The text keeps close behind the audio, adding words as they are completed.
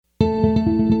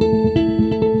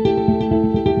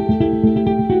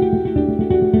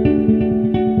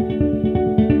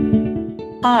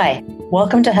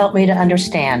Welcome to Help Me to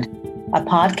Understand, a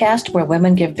podcast where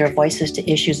women give their voices to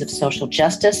issues of social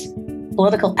justice,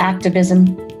 political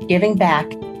activism, giving back,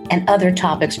 and other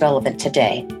topics relevant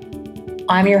today.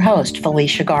 I'm your host,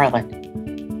 Felicia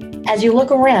Garland. As you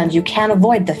look around, you can't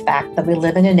avoid the fact that we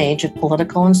live in an age of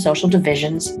political and social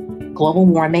divisions, global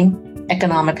warming,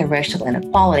 economic and racial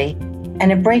inequality,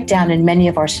 and a breakdown in many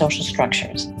of our social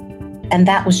structures. And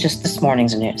that was just this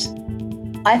morning's news.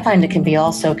 I find it can be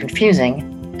all so confusing,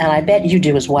 and I bet you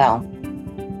do as well.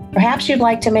 Perhaps you'd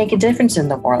like to make a difference in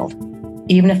the world,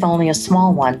 even if only a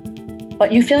small one,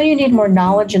 but you feel you need more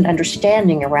knowledge and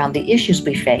understanding around the issues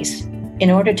we face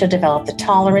in order to develop the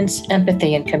tolerance,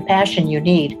 empathy, and compassion you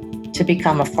need to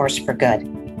become a force for good.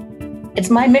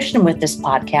 It's my mission with this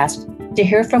podcast to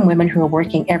hear from women who are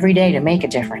working every day to make a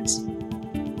difference.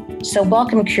 So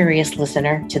welcome, curious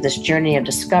listener, to this journey of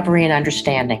discovery and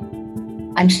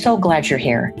understanding. I'm so glad you're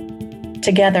here.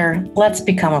 Together, let's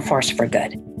become a force for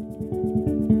good.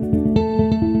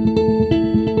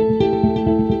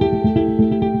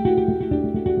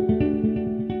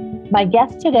 My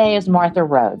guest today is Martha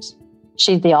Rhodes.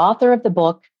 She's the author of the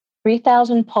book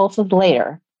 3,000 Pulses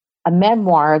Later, a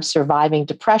memoir of surviving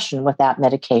depression without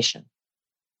medication.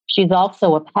 She's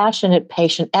also a passionate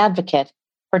patient advocate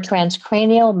for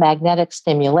transcranial magnetic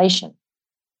stimulation,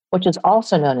 which is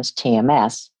also known as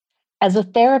TMS, as a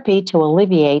therapy to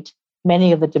alleviate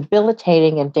many of the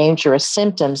debilitating and dangerous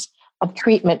symptoms of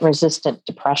treatment-resistant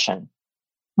depression.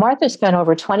 Martha spent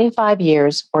over 25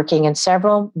 years working in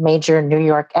several major New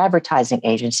York advertising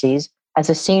agencies as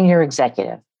a senior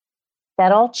executive.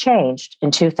 That all changed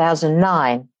in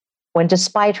 2009, when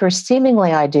despite her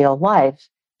seemingly ideal life,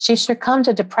 she succumbed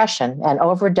to depression and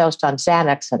overdosed on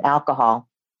Xanax and alcohol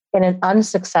in an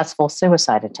unsuccessful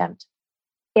suicide attempt.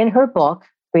 In her book,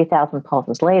 3,000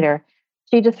 Pulses Later,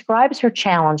 she describes her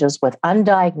challenges with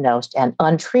undiagnosed and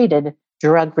untreated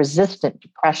drug-resistant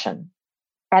depression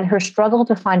and her struggle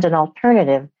to find an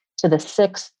alternative to the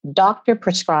 6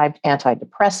 doctor-prescribed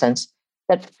antidepressants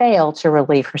that fail to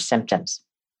relieve her symptoms.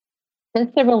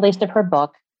 Since the release of her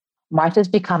book, Martha's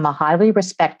become a highly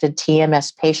respected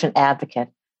TMS patient advocate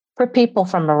for people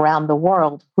from around the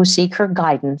world who seek her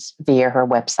guidance via her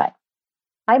website.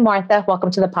 Hi, Martha.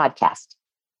 Welcome to the podcast.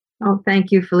 Oh,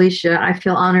 thank you, Felicia. I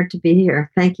feel honored to be here.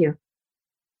 Thank you.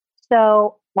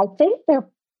 So I think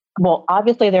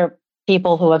obviously there are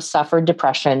people who have suffered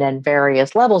depression and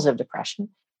various levels of depression,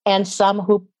 and some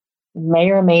who may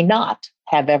or may not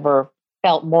have ever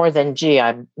felt more than, gee,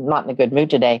 I'm not in a good mood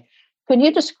today. Could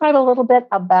you describe a little bit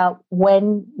about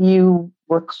when you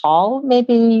recall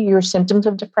maybe your symptoms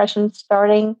of depression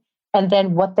starting and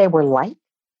then what they were like?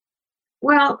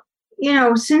 Well,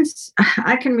 since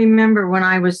I can remember when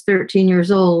I was 13 years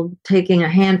old, taking a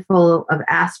handful of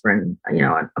aspirin,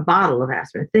 a bottle of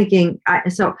aspirin,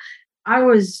 so I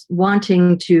was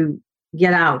wanting to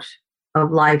get out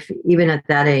of life even at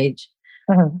that age.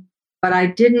 Mm-hmm. But I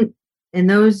didn't, in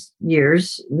those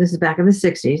years, this is back in the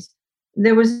 60s,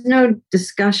 there was no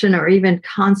discussion or even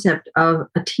concept of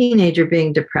a teenager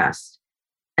being depressed.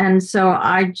 And so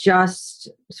I just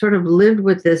sort of lived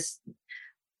with this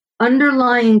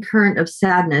underlying current of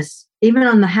sadness. Even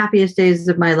on the happiest days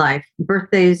of my life,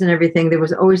 birthdays and everything, there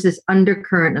was always this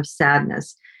undercurrent of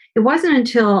sadness. It wasn't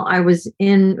until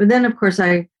then of course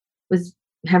I was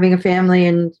having a family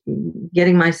and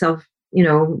getting myself,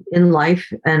 in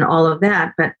life and all of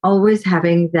that, but always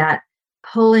having that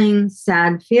pulling,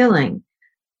 sad feeling.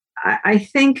 I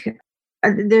think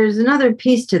there's another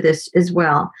piece to this as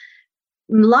well.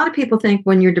 A lot of people think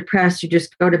when you're depressed, you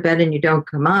just go to bed and you don't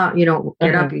come out. You don't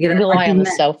get up. You get up. Lie on the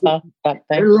sofa. Lie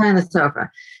on the sofa.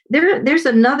 There's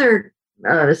another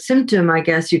symptom, I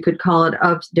guess you could call it,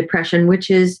 of depression,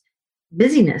 which is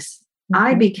busyness. Mm-hmm.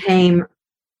 I became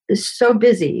so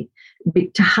busy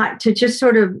to just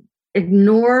sort of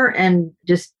ignore and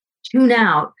just tune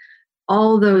out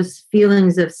all those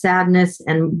feelings of sadness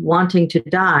and wanting to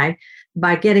die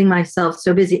by getting myself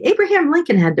so busy. Abraham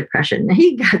Lincoln had depression.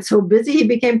 He got so busy, he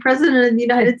became president of the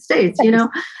United States,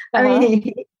 I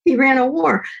mean, he ran a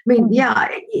war. I mean, yeah,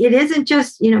 it isn't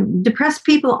just, depressed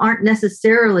people aren't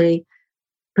necessarily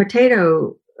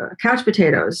couch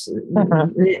potatoes.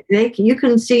 You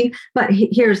can see, but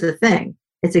here's the thing.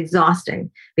 It's exhausting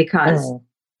because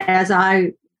as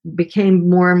I became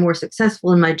more and more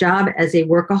successful in my job as a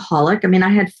workaholic, I mean, I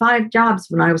had 5 jobs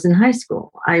when I was in high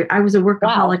school. I was a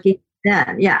workaholic. Wow.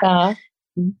 Then, yeah.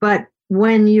 But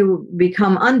when you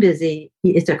become unbusy,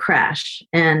 it's a crash.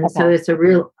 And so it's a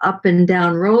real up and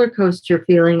down roller coaster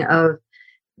feeling of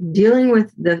dealing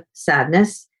with the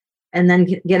sadness and then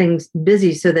getting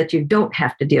busy so that you don't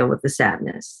have to deal with the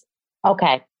sadness.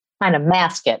 Okay. Kind of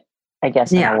mask it. I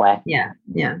guess, in a Yeah. way. Yeah.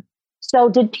 Yeah. So,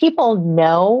 did people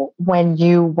know when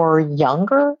you were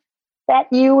younger that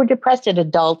you were depressed? Did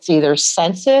adults either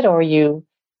sense it or you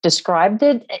described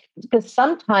it? Because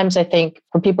sometimes I think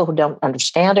for people who don't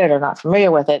understand it or not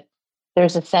familiar with it,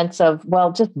 there's a sense of,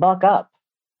 well, just buck up,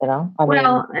 I mean,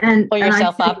 Well, and pull I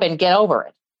yourself think up and get over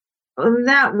it.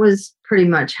 that was pretty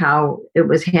much how it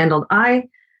was handled. I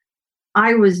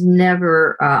was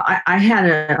never. I had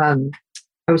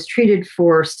I was treated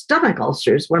for stomach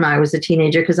ulcers when I was a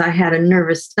teenager because I had a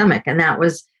nervous stomach, and that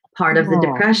was part of the Oh,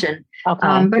 depression.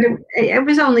 okay. But it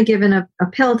was only given a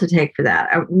pill to take for that.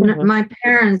 Mhm. My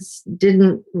parents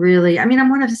didn't really. I mean, I'm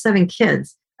one of 7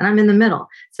 kids, and I'm in the middle,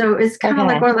 so it's kind of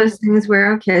like Okay. one of those things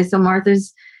where, okay, so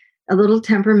Martha's a little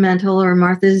temperamental, or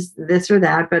Martha's this or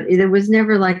that, but it was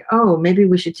never like, oh, maybe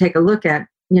we should take a look at,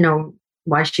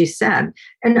 why she's sad.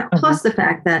 And Mhm. plus the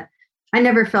fact that I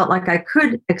never felt like I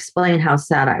could explain how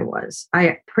sad I was.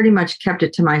 I pretty much kept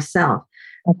it to myself,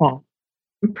 Okay.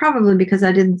 probably because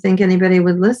I didn't think anybody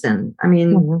would listen. I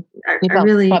mean, Mhm. You I felt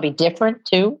really, probably different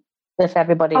too, if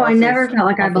everybody oh, I else never is felt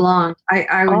like I healthy. belonged.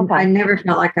 I Okay. never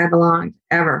felt like I belonged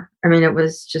ever. I mean, it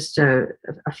was just a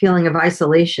feeling of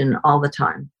isolation all the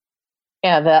time.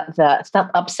 Yeah, the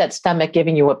upset stomach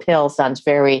giving you a pill sounds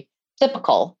very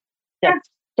typical. Yeah,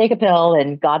 Just take a pill,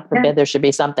 and God yeah, forbid there should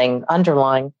be something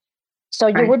underlying. So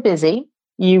you right. were busy.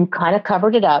 You kind of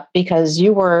covered it up because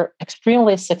you were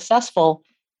extremely successful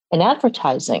in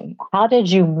advertising. How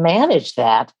did you manage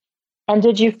that? And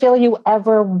did you feel you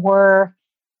ever were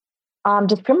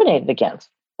discriminated against?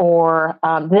 Or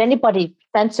did anybody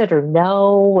sense it or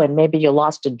know? And maybe you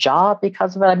lost a job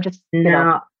because of it? I'm just.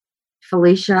 No,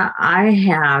 Felicia, I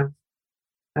have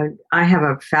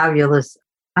a fabulous,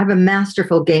 I have a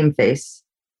masterful game face.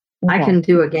 I Okay. can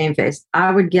do a game face.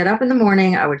 I would get up in the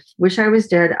morning. I would wish I was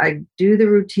dead. I'd do the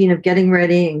routine of getting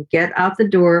ready and get out the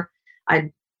door.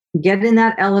 I'd get in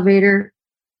that elevator,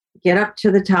 get up to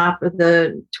the top of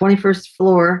the 21st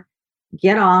floor,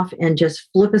 get off, and just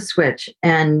flip a switch.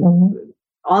 And Mhm.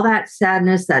 all that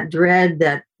sadness, that dread,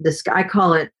 that this, I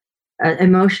call it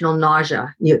emotional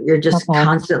nausea. You're just Okay.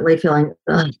 constantly feeling,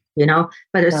 ugh,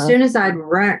 But as Sure. soon as I'd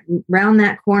round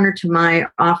that corner to my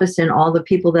office and all the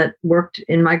people that worked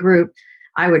in my group,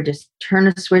 I would just turn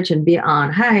a switch and be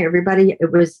on. Hi, everybody.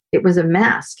 It was a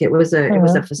mask. It was a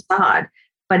Mhm. facade,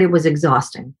 but it was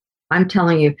exhausting. I'm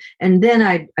telling you. And then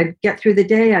I'd get through the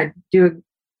day. I'd do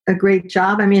a great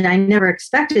job. I mean, I never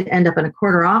expected to end up in a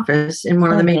corner office in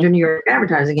one of the major Mhm. New York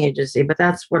advertising agency, but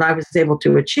that's what I was able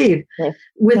to achieve Yes.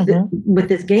 with Mhm. with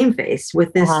this game face,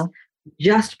 with this Uh-huh.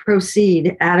 just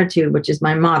proceed attitude, which is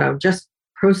my motto, just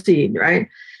proceed, right?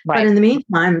 But Right. in the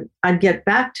meantime, I'd get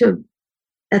back to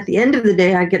at the end of the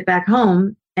day, I'd get back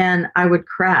home and I would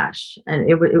crash, and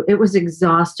it was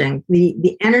exhausting.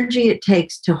 The energy it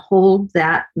takes to hold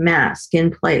that mask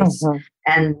in place Mhm.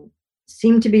 and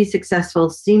seem to be successful,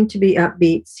 seem to be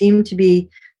upbeat, seem to be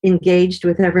engaged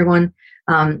with everyone,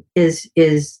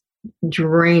 is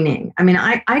draining. I mean,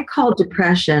 I call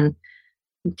depression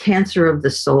cancer of the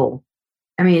soul.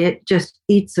 I mean, it just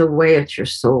eats away at your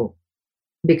soul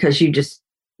because you just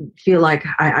feel like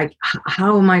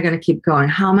how am I going to keep going?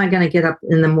 How am I going to get up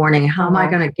in the morning? How am I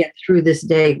Uh-huh. going to get through this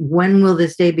day? When will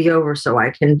this day be over so I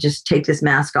can just take this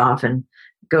mask off and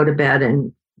go to bed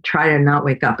and try to not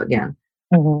wake up again?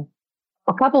 Mhm.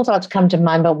 A couple of thoughts come to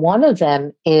mind, but one of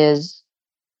them is,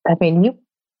 I mean, you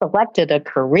selected a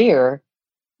career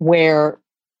where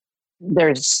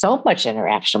there's so much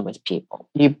interaction with people.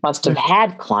 You must have Mm.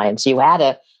 had clients, you had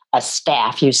a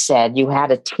staff, you said, you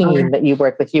had a Oh, yeah. team that you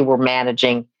worked with, you were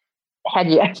managing. Had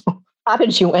you, how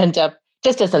did you end up,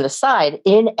 just as an aside,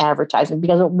 in advertising?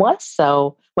 Because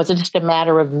was it just a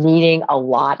matter of needing a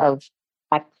lot of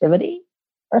activity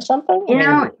or something? I You mean,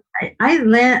 know,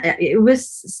 it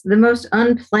was the most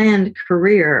unplanned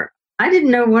career. I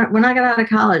didn't know when I got out of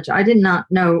college, I did not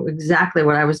know exactly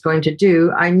what I was going to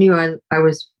do. I knew I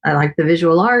liked the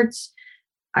visual arts.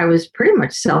 I was pretty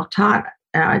much self-taught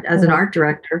as an mhm, art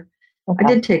director. I okay.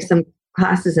 did take some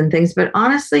classes and things, but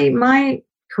honestly, my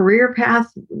career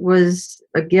path was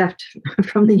a gift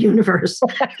from the universe.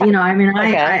 I mean,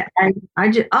 Okay. I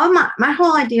just, all my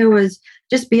whole idea was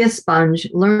just be a sponge,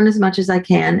 learn as much as I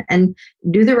can, and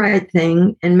do the right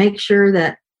thing, and make sure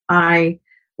that I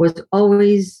was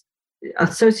always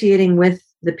associating with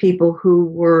the people who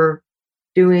were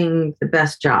doing the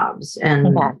best jobs. Okay.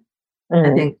 And I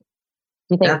Mm. think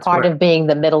Do you think that's part where, of being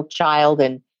the middle child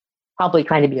and probably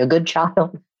trying to be a good child,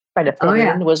 trying to oh fit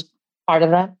yeah. in was part of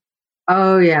that?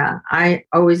 Oh yeah, I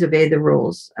always obeyed the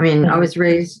rules. I mean, I Mhm. was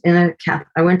raised in a Catholic.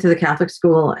 I went to the Catholic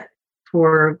school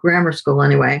for grammar school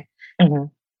anyway,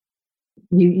 Mhm.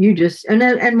 you just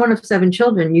and one of 7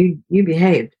 children, you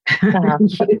behaved. Uh-huh.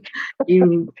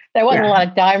 you There wasn't a yeah, lot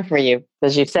of time for you,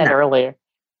 as you said no, earlier.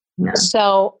 no.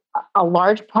 So, a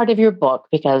large part of your book,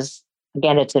 because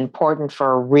again, it's important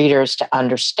for readers to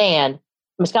understand,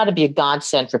 it's got to be a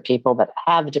godsend for people that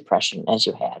have depression as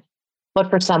you had. But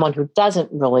for someone who doesn't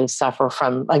really suffer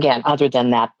from, again, other than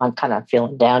that, I'm kind of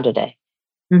feeling down today.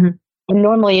 Mhm. And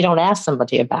normally you don't ask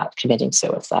somebody about committing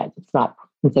suicide. It's not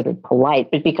considered polite,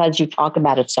 but because you talk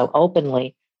about it so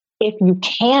openly, if you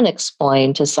can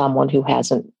explain to someone who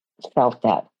hasn't felt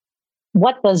that,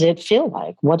 what does it feel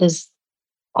like? How does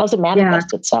it Yeah,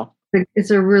 manifest itself?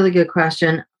 it's a really good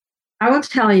question. I will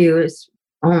tell you is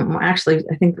actually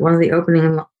I think one of the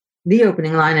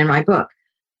opening line in my book.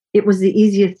 It was the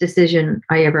easiest decision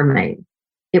I ever made.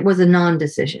 It was a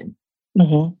non-decision.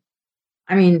 Hmm.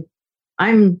 I mean,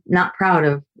 I'm not proud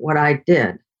of what I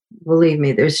did. Believe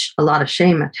me, there's a lot of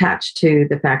shame attached to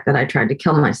the fact that I tried to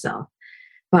kill myself.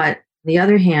 But on the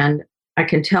other hand, I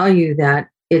can tell you that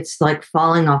it's like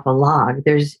falling off a log.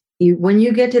 When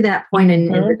you get to that point in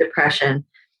the Hmm. depression,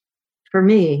 for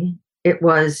me, it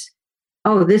was,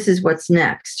 oh, this is what's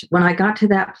next. When I got to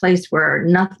that place where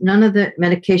none of the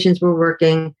medications were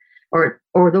working, or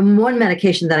the one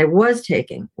medication that I was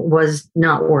taking was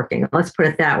not working. Let's put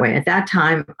it that way. At that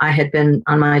time, I had been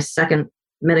on my second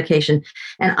medication,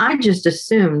 and I just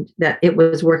assumed that it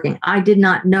was working. I did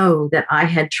not know that I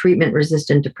had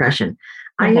treatment-resistant depression.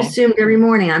 I Okay. assumed every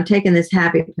morning I'm taking this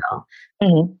happy pill.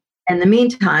 Hmm. In the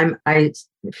meantime, I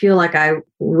feel like I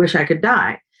wish I could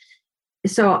die.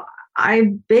 So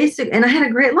and I had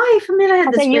a great life. I mean, I had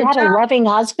And this then you great had a job. loving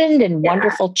husband and Yeah.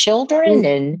 wonderful children,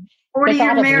 and the 40-year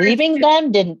thought of marriage. leaving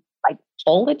them didn't like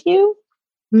pull at you.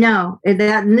 No,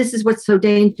 and this is what's so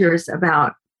dangerous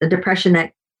about the depression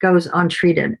that goes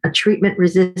untreated, a treatment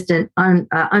resistant,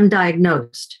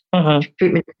 undiagnosed Hmm.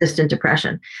 treatment resistant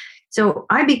depression. So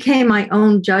I became my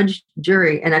own judge,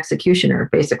 jury, and executioner,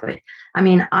 basically. I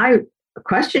mean, I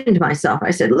questioned myself.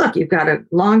 I said, look, you've got a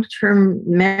long term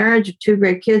marriage, 2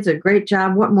 great kids, a great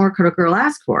job. What more could a girl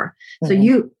ask for? So Hmm.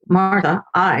 you, Martha,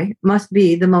 I must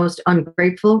be the most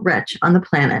ungrateful wretch on the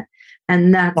planet.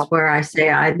 And that's where I say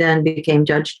I then became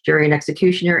judge, jury, and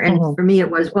executioner. And Hmm. for me, it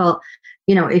was, well,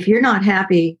 if you're not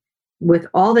happy with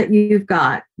all that you've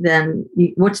got, then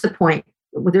what's the point?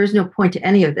 Well, there's no point to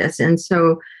any of this. And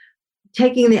so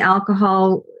taking the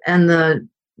alcohol and the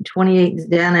 28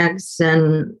 Xanax,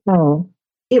 and Hmm.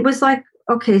 it was like,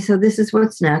 okay, so this is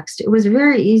what's next. It was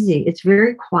very easy. It's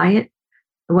very quiet.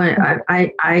 When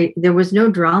there was no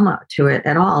drama to it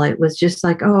at all. It was just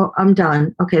like, oh, I'm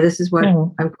done. Okay, this is what Hmm.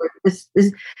 I'm. This.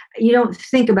 You don't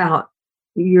think about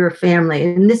your family,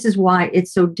 and this is why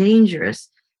it's so dangerous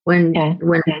when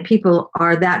Okay. people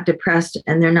are that depressed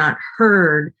and they're not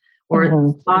heard or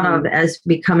Hmm. thought of as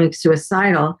becoming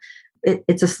suicidal.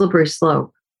 It's a slippery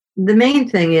slope. The main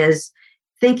thing is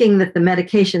thinking that the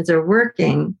medications are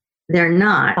working. They're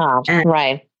not, Ah, and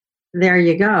right. there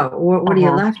you go. What are you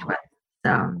Uh-huh. left with?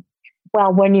 So.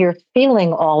 Well, when you're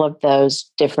feeling all of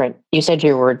those different, you said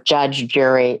you were judge,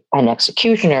 jury, and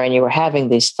executioner, and you were having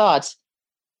these thoughts,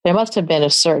 there must have been a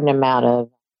certain amount of,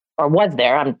 or was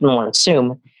there, I don't want to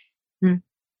assume, Mm.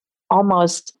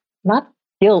 almost not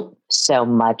guilt so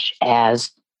much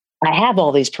as I have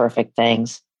all these perfect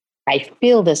things. I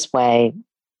feel this way.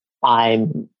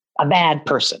 I'm a bad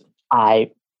person. I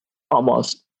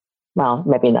almost, well,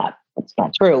 maybe not. That's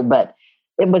not true, but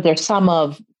was there some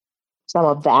of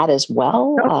that as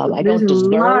well? Oh, I there's don't a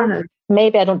lot deserve. of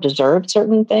Maybe I don't deserve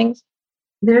certain things.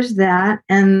 there's that,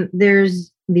 and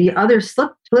there's the other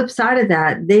flip side of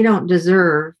that. They don't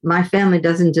deserve. My family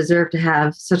doesn't deserve to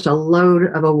have such a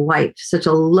load of a wife, such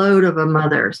a load of a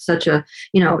mother, such a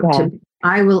Okay. to.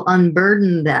 I will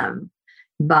unburden them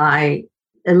by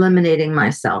eliminating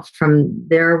myself from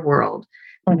their world.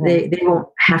 Hmm. They won't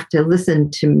have to listen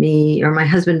to me, or my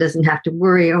husband doesn't have to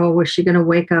worry. Oh, was she going to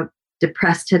wake up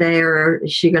depressed today, or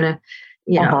is she going to,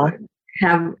 you know,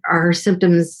 Uh-huh. are her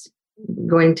symptoms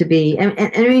going to be? And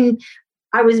I mean,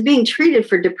 I was being treated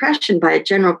for depression by a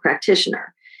general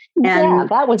practitioner, Yeah, and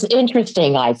that was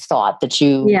interesting. I thought that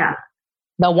you. yeah,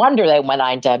 No wonder they went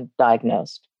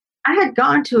undiagnosed. I had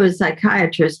gone to a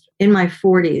psychiatrist in my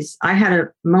 40s. I had a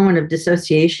moment of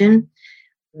dissociation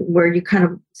where you kind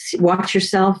of watch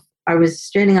yourself. I was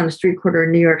standing on a street corner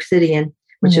in New York City, and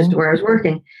which is Hmm. where I was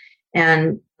working,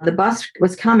 and the bus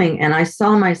was coming, and I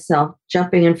saw myself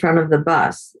jumping in front of the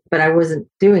bus, but I wasn't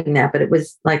doing that. But it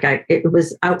was like it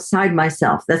was outside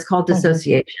myself. That's called Hmm.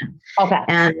 dissociation. Okay.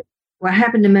 And I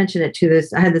happened to mention it to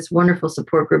this. I had this wonderful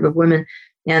support group of women,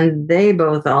 and they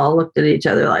both all looked at each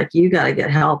other like, "You got to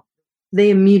get help. they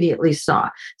immediately saw.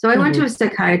 So I went to Mhm. a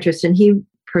psychiatrist and he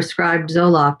prescribed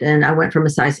Zoloft, and I went from a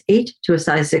size 8 to a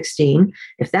size 16.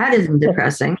 If that isn't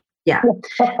depressing, yeah.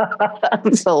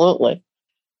 Absolutely.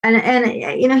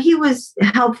 And he was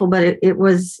helpful, but it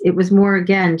was more,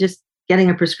 again, just getting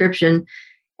a prescription,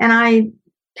 and I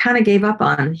kind of gave up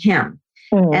on him.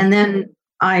 Mhm. And then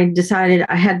I decided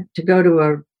I had to go to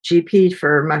a GP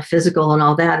for my physical and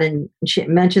all that. And she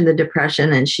mentioned the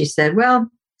depression, and she said, "Well,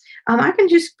 I can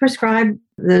just prescribe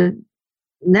the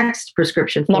next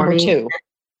prescription for Number me, two.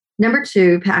 number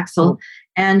 2, Paxil."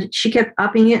 And she kept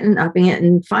upping it and upping it.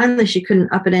 And finally, she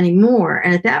couldn't up it anymore.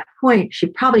 And at that point, she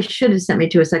probably should have sent me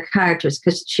to a psychiatrist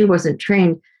because she wasn't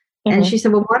trained. And Mhm. she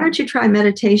said, "Well, why don't you try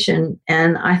meditation?"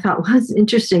 And I thought, well, it's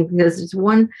interesting because there's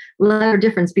one letter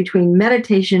difference between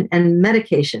meditation and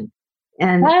medication.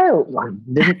 And Oh, I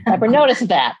didn't ever notice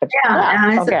that. But yeah, yeah,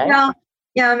 and I said, okay. "Well,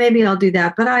 yeah, maybe I'll do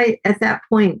that." But at that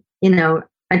point,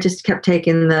 I just kept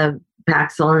taking the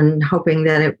Paxil and hoping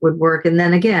that it would work. And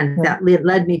then again, Mhm. that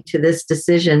led me to this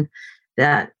decision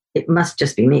that it must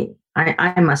just be me.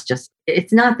 I must just,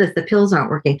 it's not that the pills aren't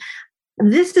working.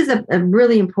 This is a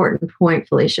really important point,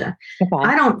 Felicia. Okay.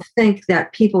 I don't think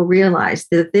that people realize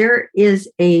that there is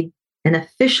an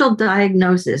official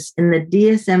diagnosis in the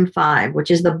DSM-5, which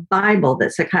is the Bible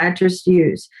that psychiatrists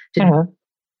use to Mhm.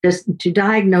 just to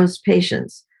diagnose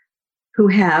patients who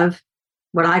have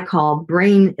what I call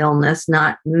brain illness,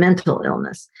 not mental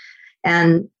illness.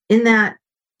 And in that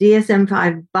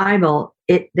DSM-5 Bible,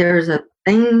 there's a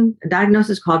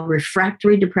diagnosis called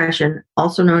refractory depression,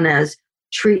 also known as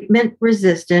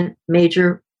treatment-resistant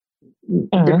major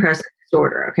Mhm. depressive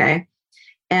disorder. Okay,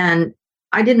 and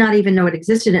I did not even know it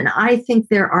existed. And I think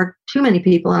there are too many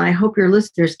people, and I hope your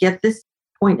listeners get this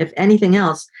point, if anything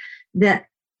else, that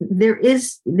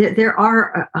there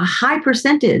are a high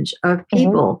percentage of Mhm.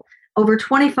 people, over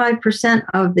 25%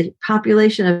 of the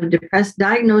population of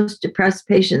diagnosed depressed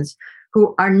patients,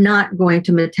 who are not going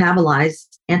to metabolize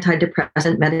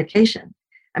antidepressant medication.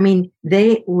 I mean,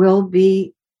 they will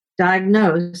be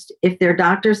diagnosed if their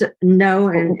doctors know,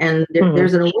 and Mhm.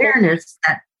 there's an awareness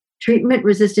that treatment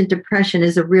resistant depression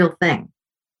is a real thing.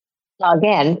 Now,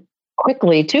 again,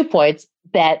 quickly, 2 points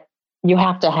that you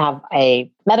have to have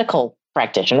a medical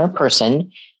practitioner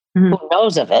person who Mhm.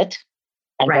 knows of it,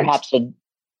 and Right. perhaps a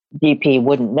GP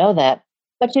wouldn't know that.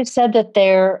 But you said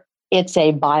that it's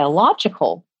a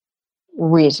biological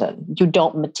reason. You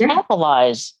don't Yeah.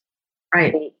 metabolize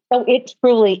Right. so it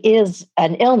truly is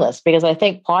an illness because I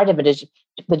think part of it is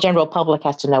the general public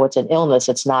has to know it's an illness.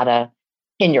 It's not a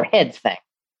in your head thing.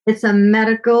 It's a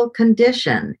medical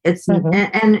condition.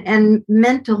 Mhm. And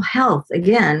mental health,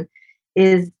 again,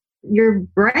 is your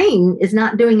brain is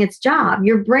not doing its job.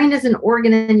 Your brain is an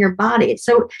organ in your body.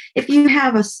 So if you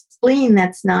have a spleen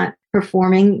that's not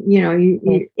performing,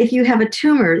 if you have a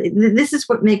tumor, this is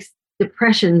what makes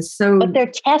depression But so. there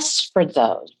are tests for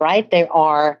those, right? There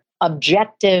are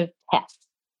objective tests.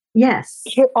 Yes.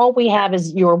 Here, all we have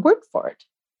is your word for it.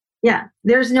 Yeah,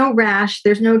 there's no rash,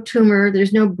 there's no tumor,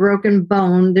 there's no broken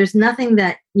bone, there's nothing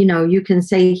that you can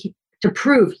say to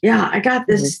prove, yeah, I got Mhm.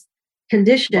 this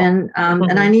condition,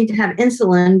 and I Mhm. need to have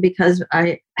insulin because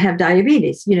I have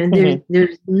diabetes. Mhm.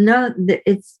 There's no,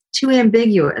 it's too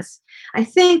ambiguous.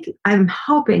 I'm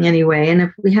hoping anyway, and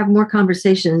if we have more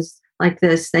conversations like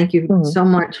this, thank you Mhm. so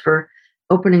much for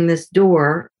opening this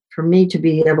door for me to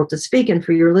be able to speak and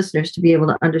for your listeners to be able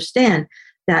to understand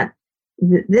that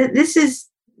this is,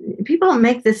 people don't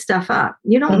make this stuff up.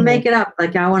 You don't Mhm. make it up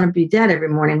like I want to be dead every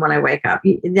morning when I wake up.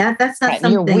 That's not Right.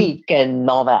 You're something. weak and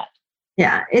all that.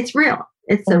 Yeah, it's real.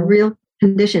 It's a Mhm. real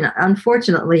condition.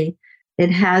 Unfortunately, it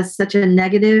has such a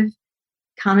negative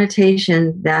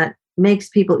connotation that makes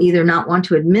people either not want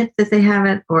to admit that they have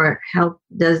it, or help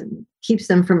does keeps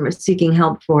them from seeking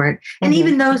help for it. And Mhm.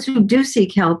 even those who do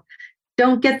seek help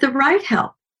don't get the right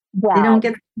help. They don't Wow.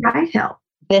 get the right help.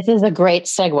 This is a great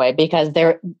segue because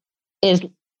there is,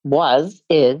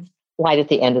 is light at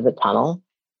the end of the tunnel.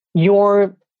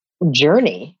 Your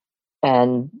journey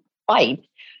and fight.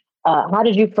 How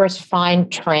did you first find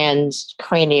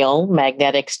transcranial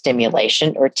magnetic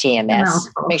stimulation, or A TMS?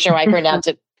 mouthful. Make sure I pronounce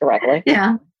it correctly.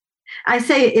 Yeah. I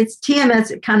say it's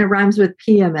TMS, it kind of rhymes with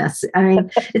PMS. I mean,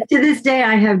 to this day,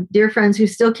 I have dear friends who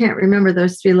still can't remember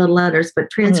those 3 little letters, but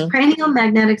Mhm. transcranial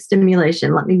magnetic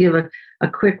stimulation, let me give a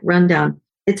quick rundown.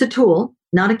 It's a tool,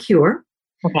 not a cure.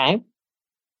 Okay.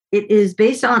 It is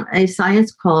based on a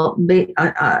science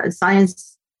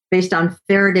based on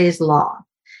Faraday's law.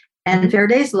 And Mhm.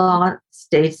 Faraday's law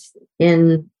states,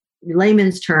 in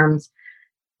layman's terms,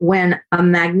 when a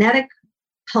magnetic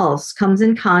pulse comes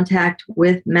in contact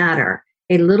with matter,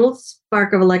 a little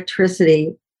spark of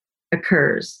electricity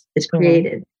occurs, is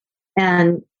created.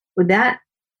 And with that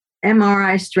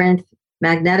MRI strength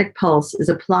magnetic pulse is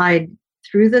applied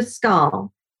through the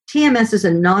skull. TMS is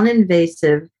a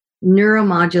non-invasive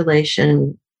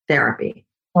neuromodulation therapy.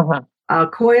 A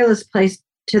coil is placed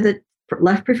to the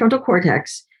left prefrontal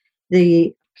cortex.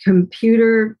 The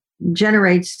computer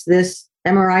generates this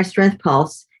MRI strength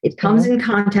pulse. It comes in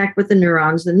contact with the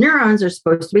neurons. The neurons are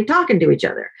supposed to be talking to each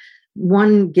other.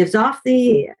 One gives off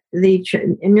the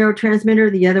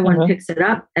neurotransmitter, the other one picks it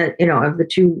up. Of the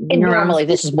two and neurons. Normally,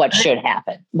 this is what should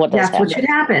happen. What should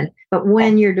happen. But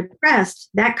when you're depressed,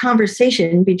 that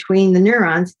conversation between the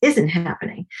neurons isn't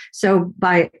happening. So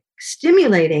by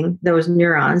stimulating those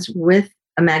neurons with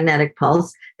a magnetic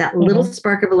pulse, that little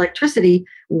spark of electricity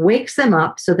wakes them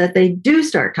up so that they do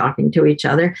start talking to each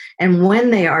other. And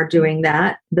when they are doing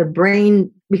that, the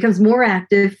brain becomes more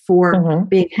active for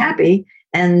being happy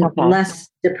and less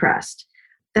depressed.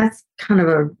 That's kind of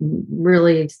a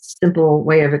really simple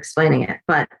way of explaining it.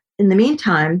 But in the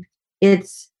meantime,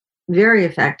 it's very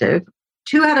effective.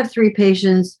 2 out of 3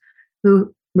 patients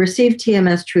who receive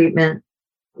TMS treatment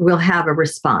will have a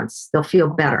response. They'll feel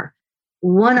better.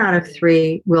 1 out of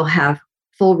 3 will have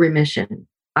full remission.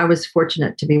 I was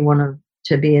fortunate to be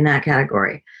in that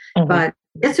category. But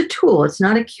it's a tool. It's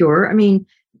not a cure. I mean,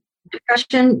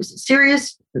 depression,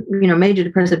 serious, major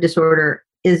depressive disorder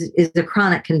is a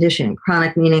chronic condition.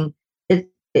 Chronic meaning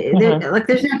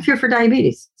there's no cure for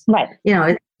diabetes. Right.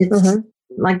 It's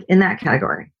like in that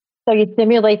category. So you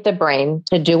stimulate the brain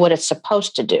to do what it's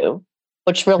supposed to do,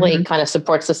 which really kind of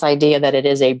supports this idea that it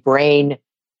is a brain,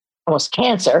 almost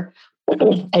cancer,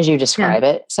 as you describe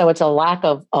it. So it's a lack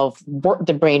of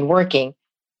the brain working.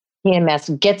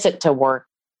 TMS gets it to work,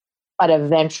 but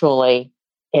eventually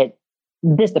it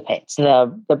dissipates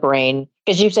the brain,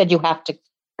 because you said you have to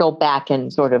go back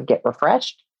and sort of get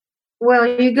refreshed. Well,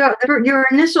 your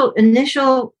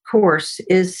initial course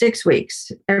is 6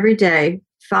 weeks, every day,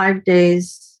 5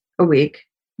 days a week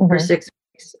for 6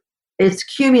 weeks. It's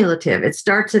cumulative. It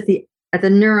starts at the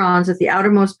neurons at the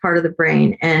outermost part of the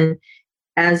brain, and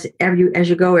as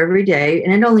you go every day,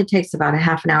 and it only takes about a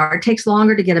half an hour. It takes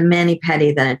longer to get a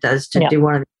mani-pedi than it does to do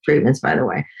one of the treatments, by the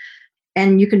way.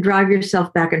 And you can drive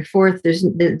yourself back and forth. There's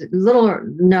little or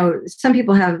no. Some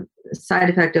people have a side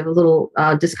effect of a little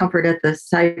discomfort at the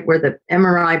site where the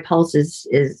MRI pulse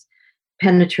is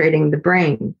penetrating the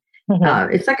brain.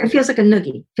 It feels like a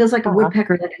noogie. It feels like a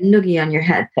woodpecker, like a noogie on your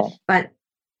head. But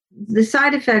the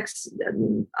side effects,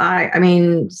 I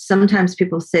mean, sometimes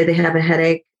people say they have a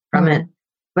headache from it,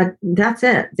 but that's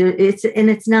it.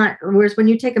 It's not. Whereas when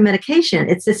you take a medication,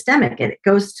 it's systemic and it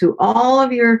goes to all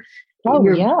of your.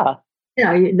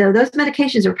 Those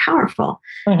medications are powerful.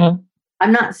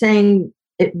 I'm not saying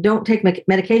don't take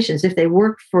medications. If they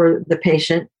work for the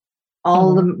patient,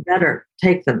 all the better,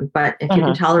 take them. But if you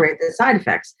can tolerate the side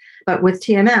effects. But with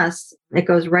TMS, it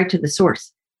goes right to the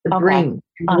source. The brain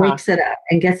wakes it up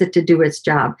and gets it to do its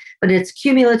job. But it's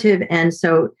cumulative. And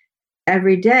so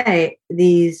every day,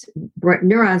 these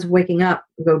neurons waking up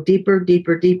go deeper,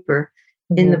 deeper, deeper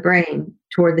in the brain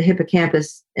toward the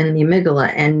hippocampus and the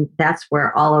amygdala. And that's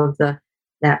where all of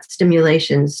that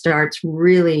stimulation starts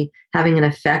really having an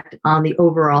effect on the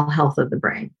overall health of the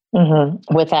brain.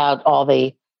 Without all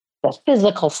the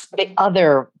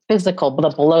other physical,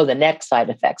 below the neck side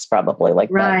effects, probably like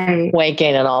weight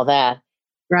gain and all that.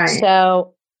 Right.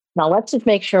 So now let's just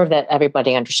make sure that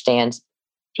everybody understands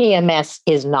TMS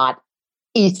is not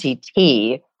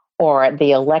ECT or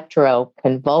the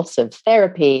electroconvulsive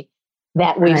therapy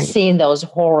that we've seen those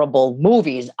horrible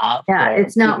movies of.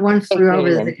 It's not One Flew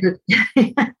Over the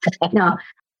No.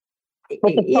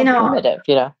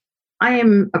 Primitive. I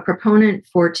am a proponent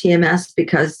for TMS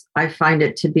because I find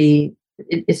it to be,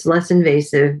 it's less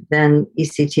invasive than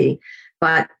ECT.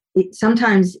 But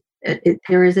sometimes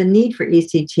there is a need for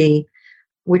ECT,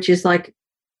 which is like,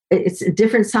 it's a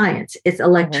different science. It's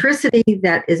electricity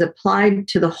that is applied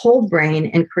to the whole brain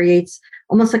and creates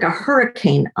almost like a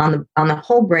hurricane on the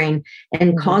whole brain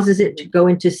and causes it to go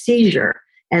into seizure.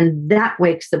 And that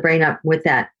wakes the brain up with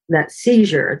that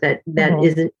seizure that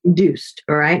is induced.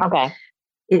 All right. Okay.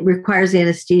 It requires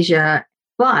anesthesia.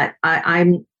 But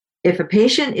if a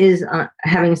patient is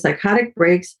having psychotic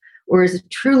breaks or is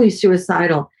truly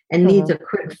suicidal and needs a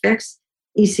quick fix,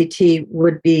 ECT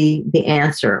would be the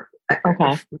answer.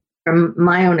 From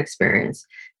my own experience.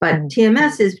 But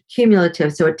TMS is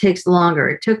cumulative, so it takes longer.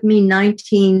 It took me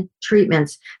 19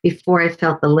 treatments before I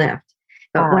felt the lift.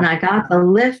 But when I got the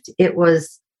lift, it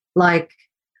was like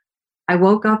I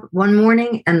woke up one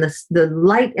morning and the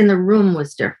light in the room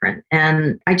was different.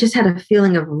 And I just had a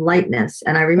feeling of lightness.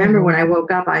 And I remember when I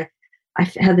woke up, I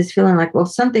had this feeling like, well,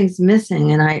 something's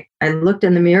missing. And I looked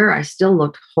in the mirror. I still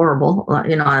looked horrible,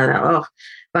 I thought, oh,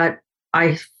 but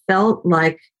I felt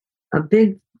like a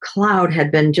big cloud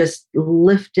had been just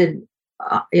lifted.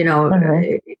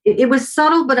 It was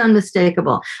subtle but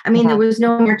unmistakable. I mean, there was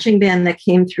no marching band that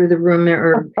came through the room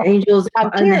or angels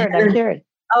I'm cured.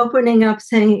 opening up,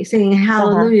 singing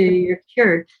hallelujah, you're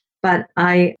cured. But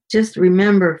I just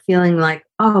remember feeling like,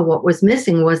 oh, what was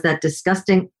missing was that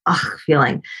disgusting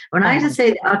feeling. When I just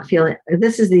say the feeling,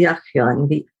 this is the feeling.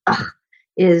 The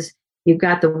is you've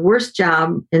got the worst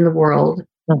job in the world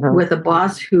with a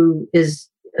boss who is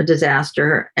a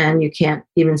disaster and you can't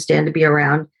even stand to be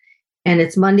around. And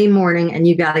it's Monday morning and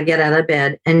you got to get out of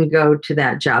bed and go to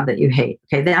that job that you hate.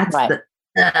 Okay, that's the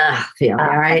feeling,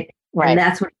 all right? And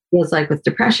that's what it feels like with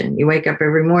depression. You wake up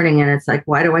every morning and it's like,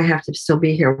 why do I have to still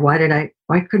be here? Why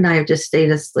couldn't I have just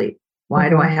stayed asleep? Why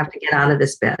do I have to get out of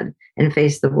this bed and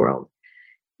face the world?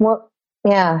 Well,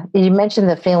 yeah, you mentioned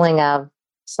the feeling of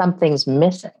something's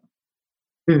missing,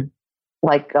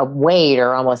 like a weight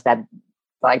or almost that,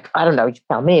 like, I don't know, you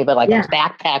tell me, but like a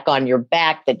backpack on your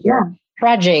back that you're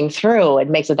trudging through. It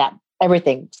makes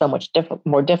everything so much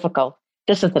more difficult.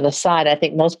 Just as an aside, I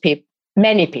think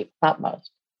many people, not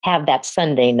most, have that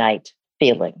Sunday night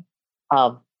feeling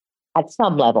of, at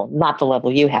some level, not the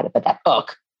level you had it, but that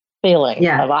feeling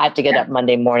of I have to get up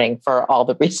Monday morning for all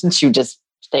the reasons you just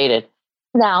stated.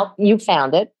 Now, you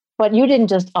found it, but you didn't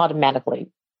just automatically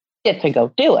get to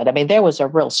go do it. I mean, there was a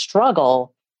real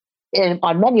struggle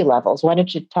on many levels. Why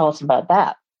don't you tell us about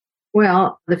that?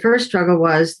 Well, the first struggle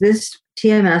was this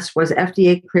TMS was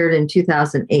FDA cleared in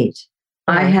 2008.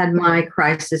 I had my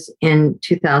crisis in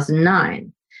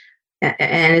 2009.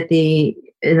 And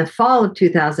in the fall of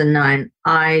 2009,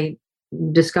 I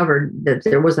discovered that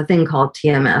there was a thing called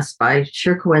TMS by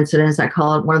sheer coincidence. I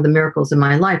call it one of the miracles in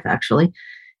my life, actually,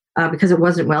 because it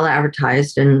wasn't well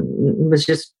advertised and it was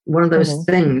just one of those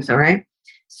things. All right.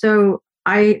 So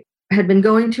I had been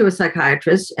going to a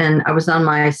psychiatrist and I was on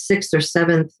my 6th or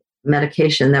 7th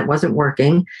medication that wasn't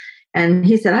working. And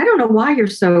he said, I don't know why you're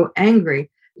so angry.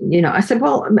 I said,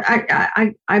 well,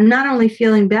 I'm not only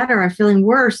feeling better, I'm feeling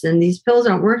worse, and these pills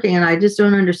aren't working, and I just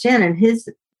don't understand. And his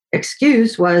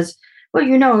excuse was,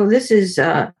 well, this is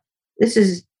an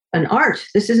art.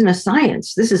 This isn't a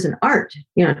science. This is an art,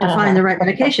 to find the right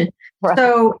medication. Right.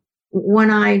 So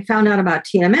when I found out about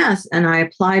TMS and I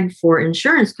applied for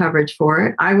insurance coverage for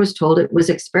it, I was told it was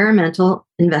experimental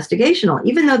investigational,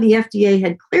 even though the FDA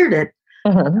had cleared it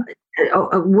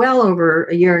well over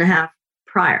a year and a half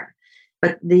prior.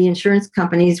 But the insurance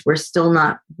companies were still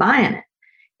not buying it.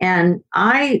 And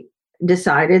I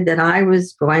decided that I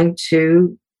was going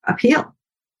to appeal.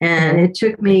 And it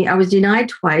took me, I was denied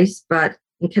twice, but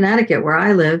in Connecticut, where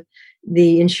I live,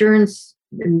 the insurance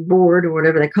board, or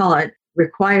whatever they call it,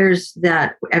 requires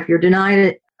that if you're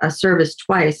denied a service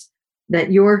twice,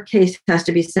 that your case has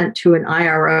to be sent to an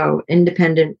IRO,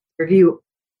 independent review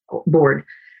board.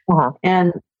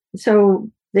 And so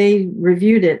they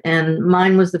reviewed it, and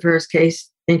mine was the first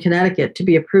case in Connecticut to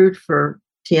be approved for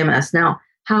TMS. Now,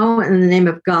 how in the name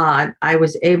of God I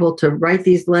was able to write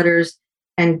these letters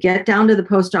and get down to the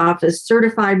post office,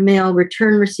 certified mail,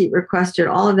 return receipt requested,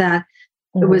 all of that.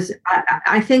 It was,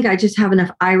 I think I just have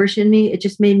enough Irish in me. It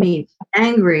just made me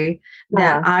angry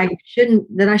that I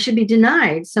should be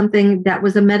denied something that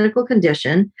was a medical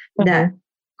condition that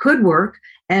could work,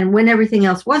 and when everything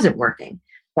else wasn't working.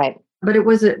 Right. But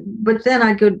but then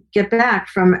I could get back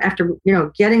from after,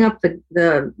 getting up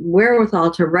the wherewithal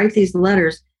to write these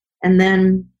letters and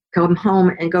then come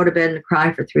home and go to bed and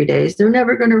cry for 3 days. They're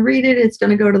never going to read it. It's going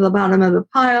to go to the bottom of the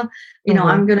pile.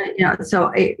 I'm going to,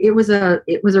 so it was a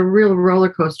real roller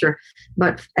coaster,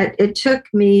 but it took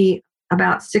me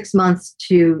about 6 months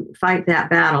to fight that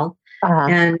battle.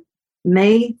 And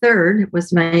May 3rd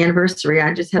was my anniversary.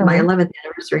 I just had my 11th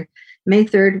anniversary. May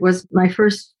 3rd was my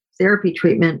first therapy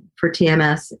treatment for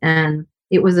TMS, and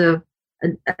it was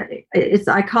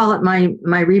I call it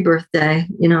my rebirth day,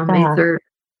 May 3rd.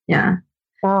 Yeah.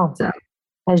 Oh. So,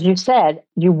 as you said,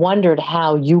 you wondered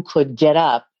how you could get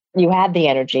up. You had the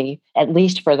energy, at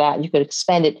least for that. You could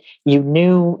expend it. You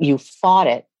knew you fought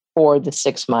it for the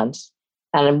 6 months.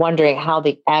 And I'm wondering how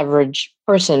the average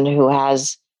person who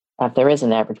has, if there is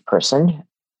an average person,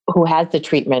 who has the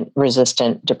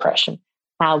treatment-resistant depression,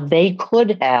 how they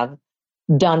could have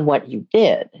done what you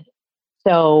did.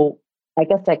 So I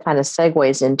guess that kind of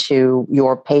segues into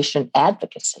your patient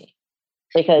advocacy,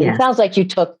 because it sounds like you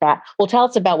took that. Well, tell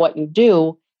us about what you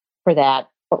do for that,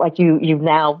 but like you've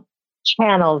now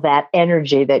channeled that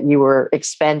energy that you were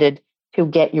expended to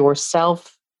get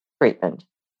yourself treatment.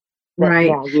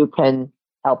 Right. Now you can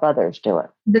help others do it.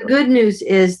 The good news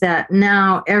is that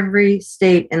now every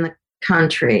state in the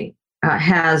country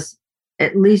has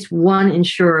at least one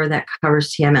insurer that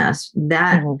covers TMS.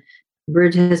 That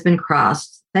bridge has been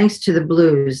crossed thanks to the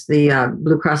Blues, the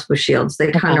Blue Cross Blue Shields.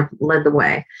 They kind of led the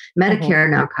way. Medicare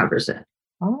now covers it.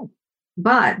 Oh.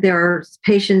 But there are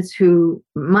patients who,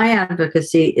 my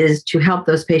advocacy is to help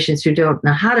those patients who don't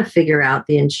know how to figure out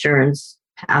the insurance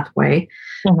pathway.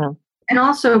 And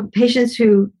also patients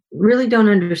who really don't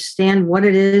understand what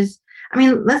it is. I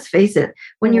mean, let's face it,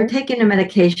 when you're taking a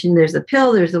medication, there's a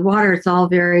pill, there's the water, it's all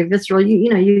very visceral,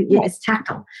 it's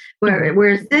tactile.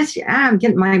 Whereas this, I'm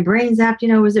getting my brain zapped,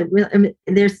 is it real? I mean,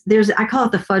 there's, I call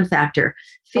it the FUD factor,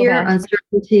 fear,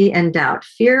 uncertainty, and doubt.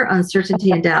 Fear,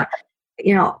 uncertainty, and doubt.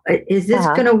 Is this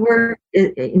going to work?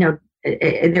 They're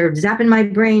zapping my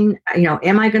brain.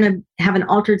 Am I going to have an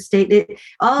altered state?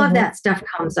 All of that stuff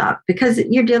comes up because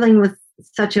you're dealing with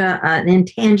such an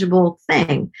intangible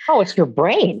thing. Oh, it's your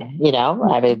brain,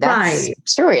 I mean, that's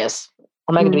serious.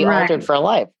 Am I going to be altered for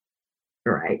life?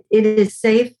 Right. It is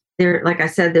safe. There, like I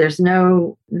said, there's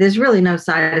really no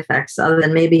side effects other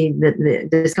than maybe the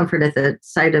discomfort at the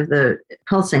site of the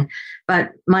pulsing.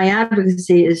 But my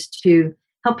advocacy is to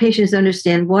help patients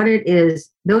understand what it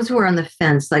is. Those who are on the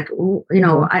fence, like,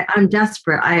 I'm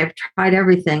desperate. I have tried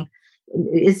everything.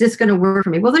 Is this going to work for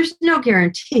me? Well, there's no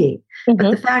guarantee.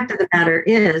 But the fact of the matter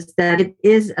is that it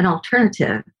is an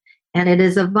alternative, and it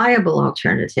is a viable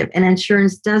alternative, and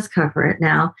insurance does cover it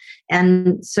now.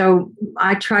 And so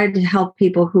I try to help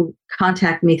people who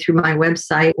contact me through my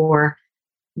website, or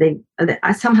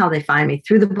somehow they find me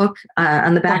through the book.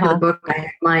 On the back of the book, I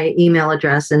have my email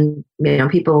address, and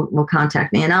people will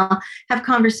contact me, and I'll have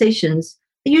conversations.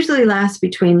 It usually lasts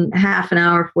between half an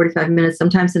hour, 45 minutes,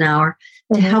 sometimes an hour,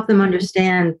 to help them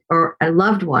understand, or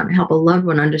help a loved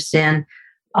one understand.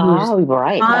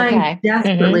 Trying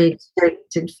desperately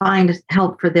to find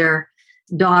help for their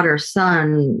daughter,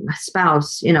 son,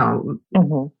 spouse,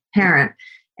 parent.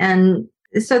 And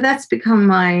so that's become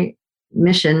my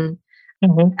mission.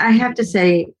 I have to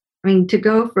say, to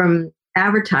go from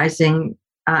advertising,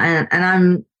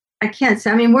 and I can't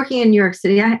say, working in New York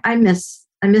City, I miss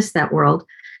that world,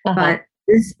 but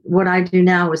what I do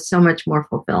now is so much more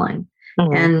fulfilling.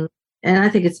 And I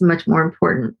think it's much more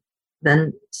important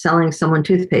than selling someone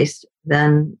toothpaste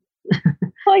than.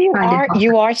 Well,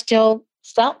 you are still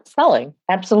selling.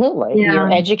 Absolutely. Yeah,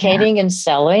 you're educating and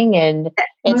selling, and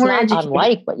it's not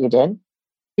unlike what you did.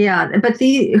 Yeah. But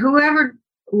whoever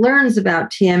learns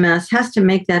about TMS has to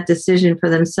make that decision for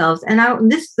themselves. And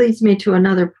this leads me to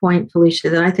another point, Felicia,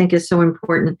 that I think is so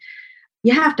important.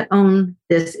 You have to own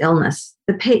this illness.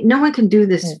 No one can do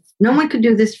this. No one could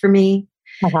do this for me.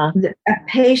 A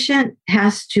patient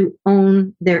has to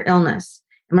own their illness.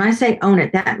 And when I say own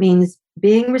it, that means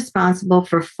being responsible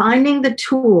for finding the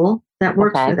tool that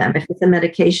works for them. If it's a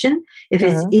medication, if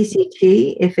it's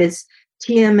ECT, if it's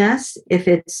TMS, if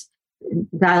it's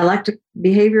dialectic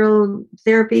behavioral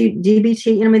therapy,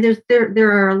 DBT.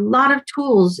 There are a lot of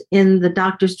tools in the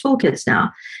doctor's toolkits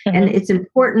now. And it's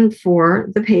important for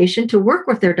the patient to work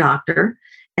with their doctor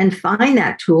and find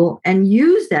that tool and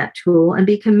use that tool and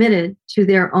be committed to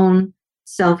their own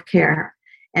self-care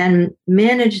and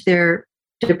manage their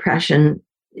depression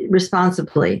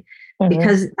responsibly.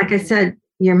 Because, like I said,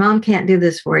 your mom can't do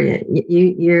this for you.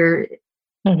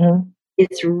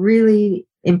 It's really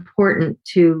important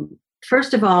to,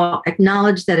 first of all,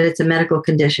 acknowledge that it's a medical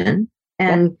condition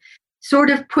and sort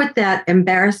of put that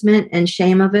embarrassment and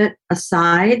shame of it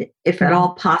aside, if at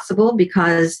all possible,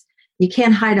 because you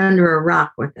can't hide under a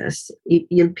rock with this.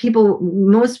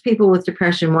 Most people with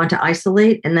depression want to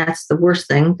isolate, and that's the worst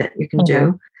thing that you can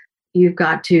do. You've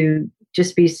got to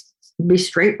just be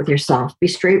straight with yourself, be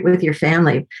straight with your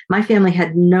family. My family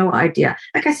had no idea.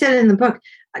 Like I said in the book,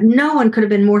 no one could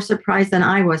have been more surprised than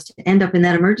I was to end up in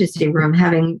that emergency room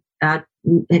having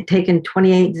taken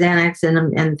 28 Xanax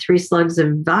and 3 slugs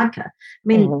of vodka.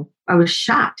 I was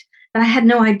shocked, but I had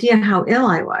no idea how ill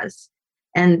I was.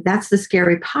 And that's the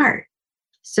scary part.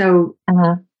 So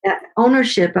that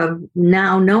ownership of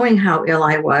now knowing how ill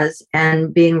I was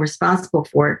and being responsible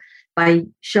for it by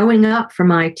showing up for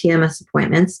my TMS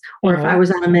appointments, or if I was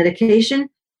on a medication,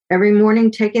 every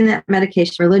morning taking that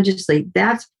medication religiously,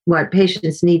 that's what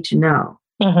patients need to know.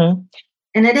 And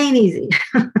it ain't easy.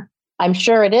 I'm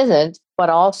sure it isn't, but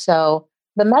also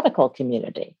the medical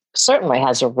community certainly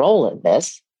has a role in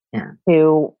this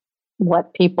to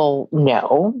let people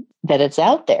know that it's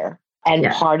out there. And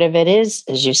part of it is,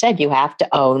 as you said, you have to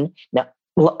own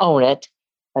it,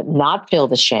 but not feel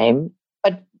the shame.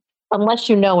 But unless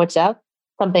you know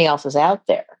something else is out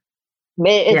there.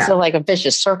 It's like a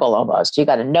vicious circle almost. You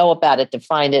got to know about it to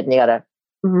find it, and you got to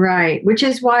Right. Which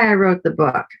is why I wrote the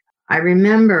book. I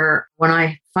remember when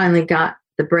I finally got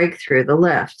the breakthrough, the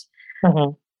lift,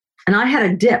 Mhm. and I had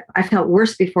a dip. I felt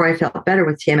worse before I felt better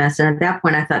with TMS. And at that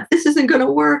point, I thought, this isn't going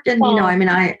to work. And, Oh, I mean,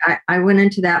 I went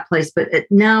into that place. But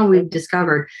now we've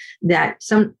discovered that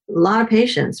a lot of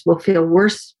patients will feel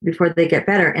worse before they get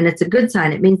better. And it's a good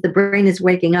sign. It means the brain is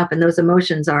waking up and those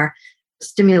emotions are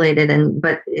stimulated.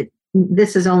 But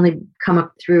this has only come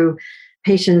up through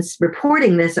patients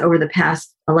reporting this over the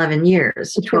past 11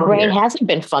 years, if your 12 brain years. hasn't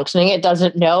been functioning, it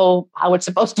doesn't know how it's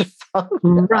supposed to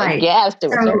function, I Right. guess, to a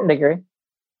So certain degree.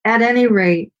 at any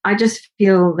rate, I just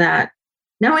feel that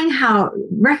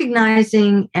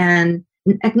recognizing and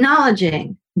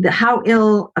acknowledging how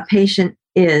ill a patient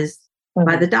is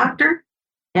by the Mhm. doctor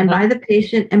and Mhm. by the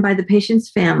patient and by the patient's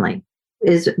family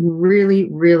is really,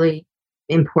 really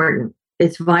important.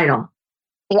 It's vital.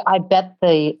 Yeah, I bet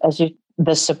the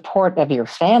support of your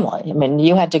family. I mean,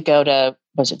 you had to go to,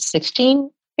 was it 16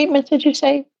 treatments, did you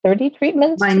say? 30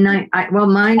 treatments? Mine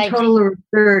Thanks. total are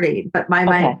 30, but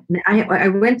Okay.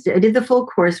 I did the full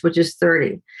course, which is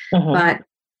 30. Mhm. But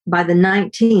by the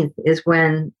 19th is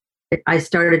when I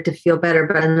started to feel better.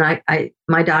 But then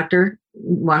my doctor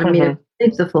wanted me to Mhm.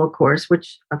 take the full course,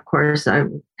 which of course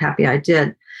I'm happy I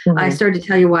did. I Mhm. started to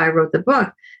tell you why I wrote the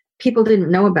book. People didn't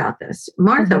know about this.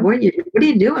 Martha, Mhm. what are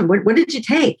you doing? What did you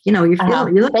take? You Uh-huh.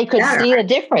 look They could better. see a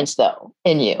difference though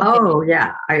in you. Oh,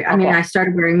 yeah. I mean, Okay. I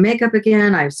started wearing makeup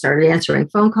again. I started answering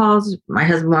phone calls. My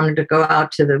husband wanted to go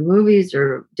out to the movies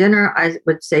or dinner. I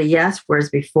would say yes,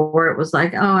 whereas before it was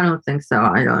like, oh, I don't think so.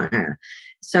 I don't know.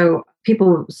 So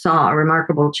people saw a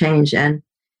remarkable change. And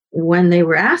when they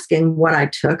were asking what I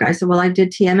took, I said, well, I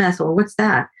did TMS. Well, what's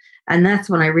that? And that's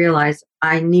when I realized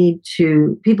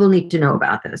people need to know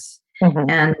about this. Mhm.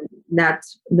 And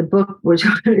that's the book, which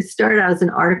started out as an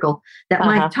article that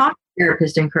my Uh-huh. talk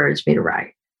therapist encouraged me to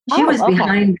write. She Oh, was okay.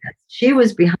 behind this. She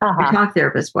was behind my Uh-huh. talk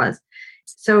therapist was.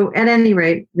 So at any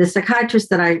rate, the psychiatrist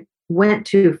that I went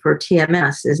to for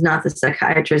TMS is not the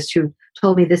psychiatrist who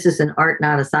told me this is an art,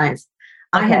 not a science.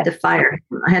 I had Okay. to fire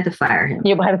him. I had to fire him.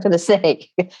 You were going to say,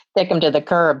 take them to the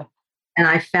curb. And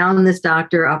I found this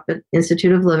doctor up at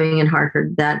Institute of Living in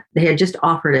Hartford that they had just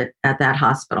offered it at that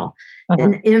hospital.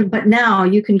 Uh-huh. But now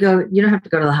you can go, you don't have to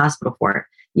go to the hospital for it.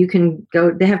 You can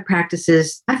go, they have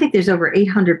practices. I think there's over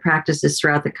 800 practices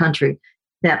throughout the country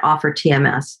that offer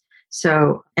TMS.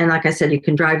 So, and like I said, you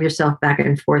can drive yourself back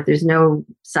and forth. There's no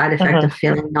side effect Uh-huh. of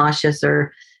feeling nauseous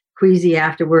or queasy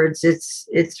afterwards.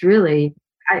 It's really,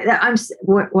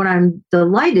 what I'm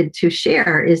delighted to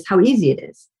share is how easy it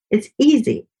is. It's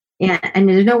easy. And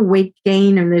there's no weight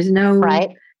gain and there's no,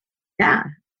 Right? yeah.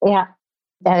 Yeah.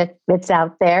 That it's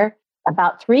out there.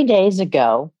 About 3 days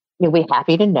ago, you'll be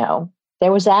happy to know,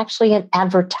 there was actually an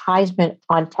advertisement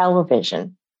on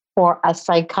television for a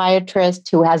psychiatrist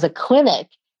who has a clinic,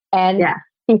 and Yeah.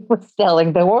 he was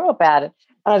telling the world about it.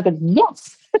 And I was going,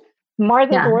 yes,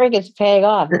 Martha's Yeah. work is paying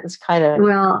off. It was kind of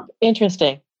Well,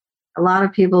 interesting. a lot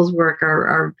of people's work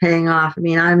are paying off. I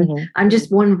mean, Mhm. I'm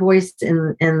just one voice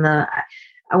in the,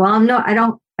 well, I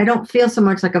don't feel so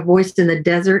much like a voice in the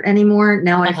desert anymore.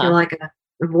 Now I feel Uh-huh. like a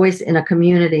voice in a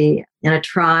community, in a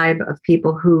tribe of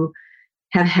people who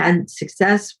have had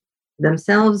success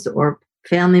themselves or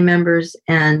family members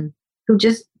and who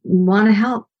just want to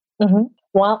help. Mhm.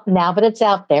 Well, now that it's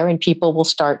out there and people will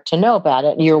start to know about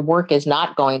it, your work is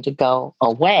not going to go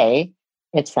away.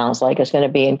 It sounds like it's going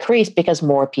to be increased because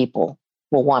more people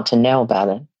will want to know about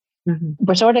it. Mhm.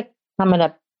 We're sort of coming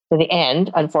up to the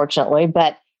end, unfortunately,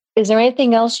 but is there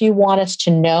anything else you want us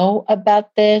to know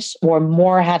about this or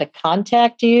more how to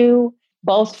contact you,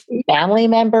 both family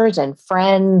members and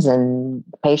friends and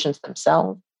the patients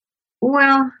themselves?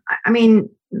 Well, I mean,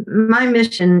 my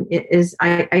mission is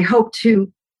I hope to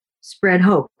spread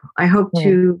hope. I hope Mhm.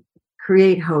 to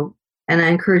create hope. And I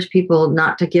encourage people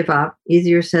not to give up.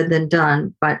 Easier said than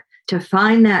done, but to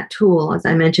find that tool, as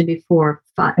I mentioned before,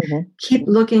 Mhm. keep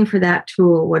looking for that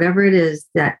tool, whatever it is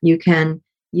that you can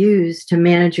use to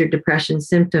manage your depression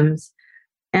symptoms.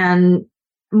 And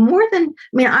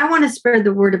I want to spread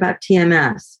the word about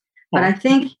TMS, but I Okay.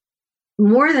 think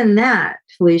more than that,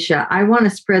 Felicia, I want to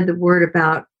spread the word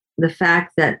about the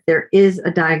fact that there is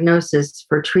a diagnosis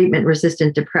for treatment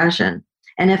resistant depression.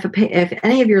 And if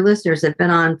any of your listeners have been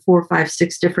on 4, 5,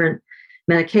 6 different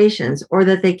medications, or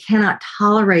that they cannot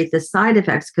tolerate the side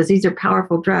effects because these are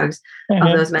powerful drugs of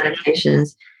Mhm. those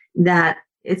medications, that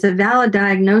it's a valid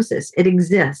diagnosis. It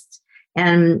exists.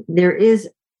 And there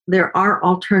are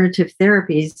alternative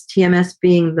therapies, TMS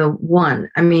being the one.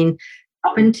 I mean,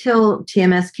 up until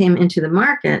TMS came into the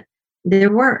market,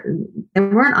 there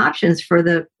weren't options for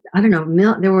the, I don't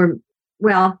know, there were,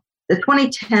 well, the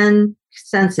 2010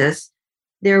 census,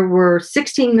 there were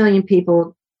 16 million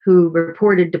people who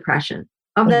reported depression.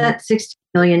 Of that 16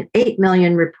 million, 8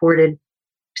 million reported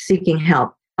seeking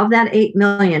help. Of that 8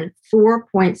 million,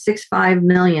 4.65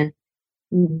 million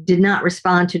did not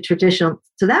respond to traditional.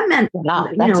 So that meant,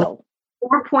 Wow,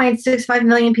 4.65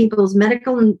 million people's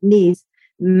medical needs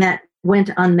went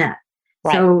unmet.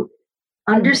 right. So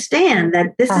understand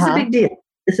that this is a big deal.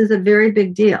 This is a very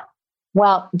big deal.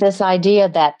 Well, this idea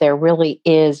that there really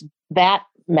is that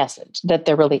message, that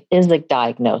there really is a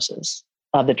diagnosis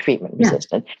of the treatment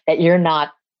resistant, that you're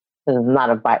not, this is not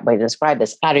a right way to describe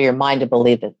this, out of your mind to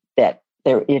believe that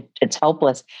it's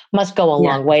hopeless, must go a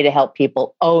long way to help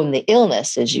people own the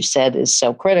illness, as you said, is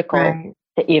so critical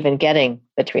to even getting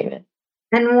the treatment.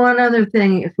 And one other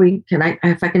thing,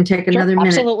 if I can take another minute.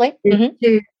 Absolutely.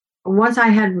 Once I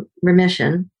had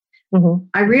remission,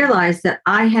 I realized that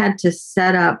I had to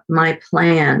set up my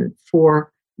plan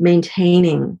for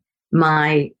maintaining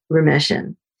my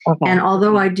remission. And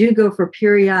although I do go for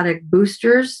periodic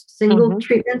boosters, single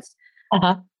treatments,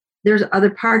 there's other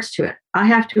parts to it. I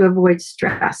have to avoid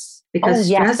stress because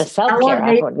stress the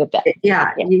self-care.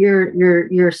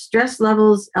 your stress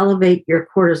levels elevate your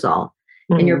cortisol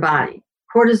in your body.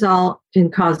 Cortisol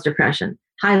can cause depression,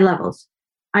 high levels.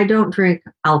 I don't drink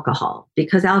alcohol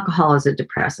because alcohol is a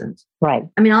depressant. Right.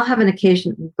 I mean, I'll have an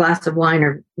occasional glass of wine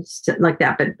or like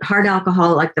that, but hard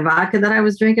alcohol, like the vodka that I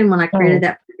was drinking when I created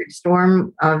that perfect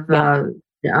storm of, all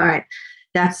right,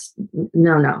 that's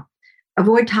no.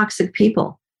 Avoid toxic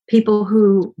people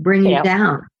who bring you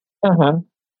down,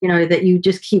 that you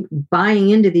just keep buying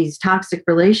into these toxic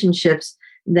relationships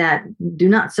that do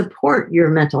not support your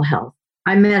mental health.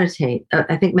 I meditate.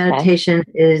 I think meditation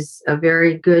is a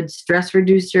very good stress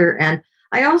reducer. And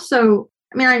I also,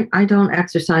 I don't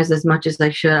exercise as much as I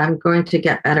should. I'm going to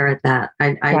get better at that.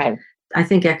 I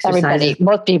think exercise.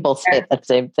 Most people say the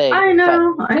same thing. I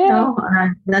know.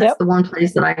 That's the one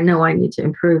place that I know I need to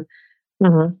improve.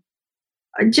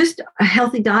 Just a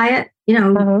healthy diet,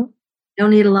 don't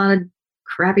eat a lot of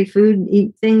crappy food,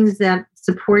 eat things that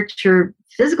support your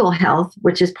physical health,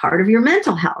 which is part of your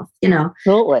mental health,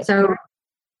 Absolutely. So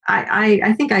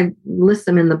I think I list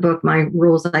them in the book, my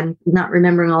rules. I'm not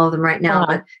remembering all of them right now,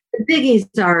 but the biggies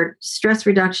are stress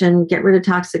reduction, get rid of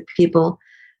toxic people,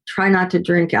 try not to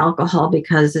drink alcohol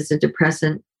because it's a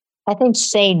depressant. I think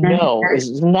say no.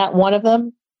 Isn't that one of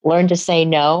them? Learn to say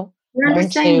no. Learn to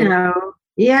say no.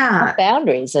 Yeah.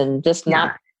 Boundaries and just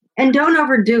not. And don't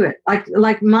overdo it.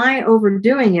 Like my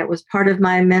overdoing it was part of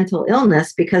my mental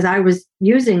illness because I was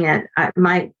using it.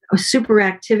 My super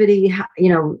activity,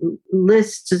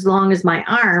 list as long as my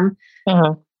arm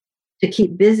to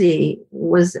keep busy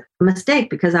was a mistake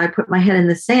because I put my head in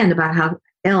the sand about how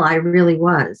ill I really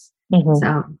was.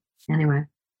 So anyway.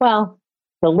 Well,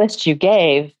 the list you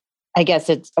gave, I guess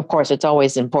it's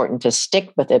always important to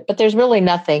stick with it, but there's really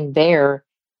nothing there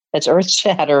that's earth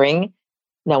shattering.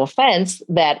 No offense,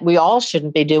 that we all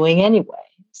shouldn't be doing anyway.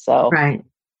 So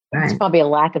it's probably a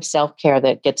lack of self-care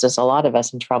that gets a lot of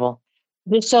us in trouble.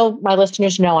 Just so my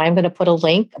listeners know, I'm going to put a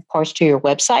link, of course, to your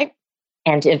website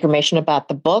and to information about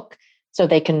the book so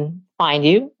they can find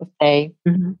you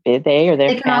if they or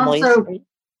their families. Also,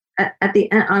 at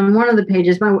the end, on one of the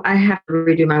pages, I have to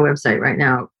redo my website right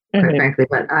now, quite frankly,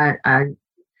 but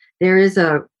there is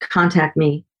a contact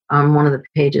me on one of the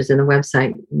pages in the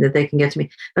website that they can get to me.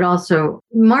 But also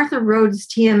Martha Rhodes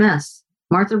TMS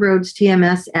at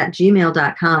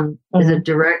gmail.com is a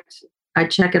direct, I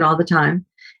check it all the time.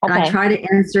 And I try to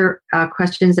answer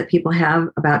questions that people have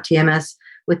about TMS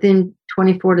within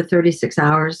 24 to 36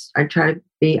 hours. I try to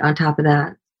be on top of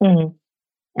that.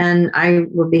 And I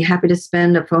would be happy to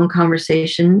spend a phone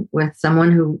conversation with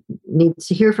someone who needs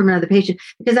to hear from another patient.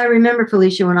 Because I remember,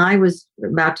 Felicia, when I was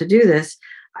about to do this,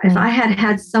 if I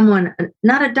had someone,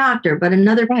 not a doctor, but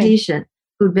another patient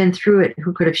who'd been through it,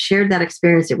 who could have shared that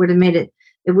experience, it would have made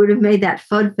that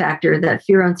FUD factor, that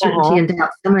fear, uncertainty, and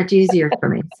doubt so much easier for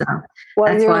me. So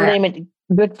that's why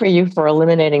good for you for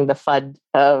eliminating the FUD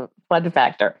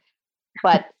factor.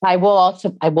 But I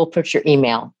will put your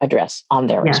email address on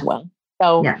there as well.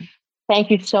 So thank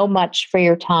you so much for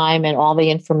your time and all the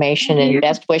information and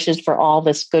best wishes for all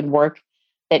this good work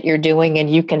that you're doing. And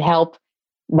you can help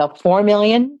the 4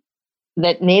 million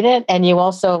that need it. And you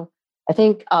also, I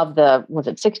think of was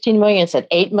it 16 million? It said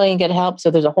 8 million get help.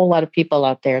 So there's a whole lot of people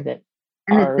out there that.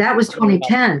 And that was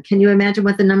 2010. Can you imagine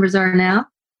what the numbers are now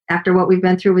after what we've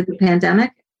been through with the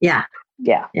pandemic? Yeah.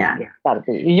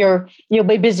 You'll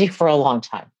be busy for a long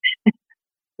time.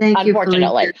 Thank you.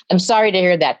 Unfortunately, I'm sorry to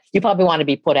hear that. You probably want to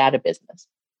be put out of business.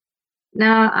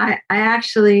 No, I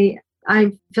actually,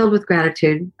 I'm filled with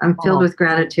gratitude. I'm filled with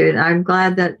gratitude. I'm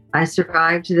glad that I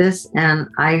survived this, and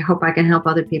I hope I can help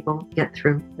other people get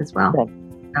through as well.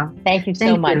 So, thank you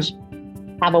so much.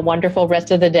 Have a wonderful rest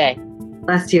of the day.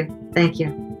 Bless you. Thank you.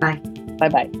 Bye.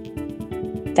 Bye-bye.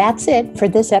 That's it for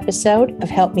this episode of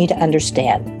Help Me to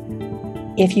Understand.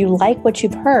 If you like what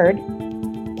you've heard,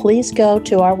 please go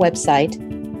to our website,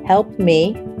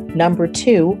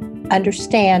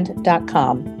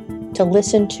 helpme2understand.com, to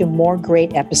listen to more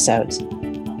great episodes.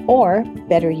 Or,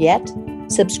 better yet,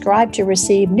 subscribe to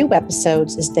receive new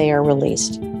episodes as they are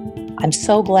released. I'm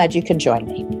so glad you can join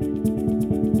me.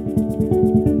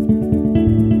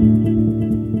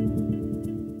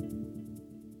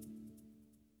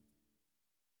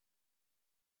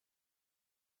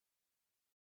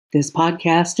 This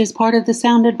podcast is part of the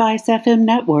Sound Advice FM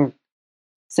network.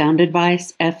 Sound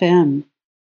Advice FM.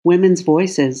 Women's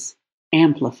voices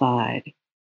amplified.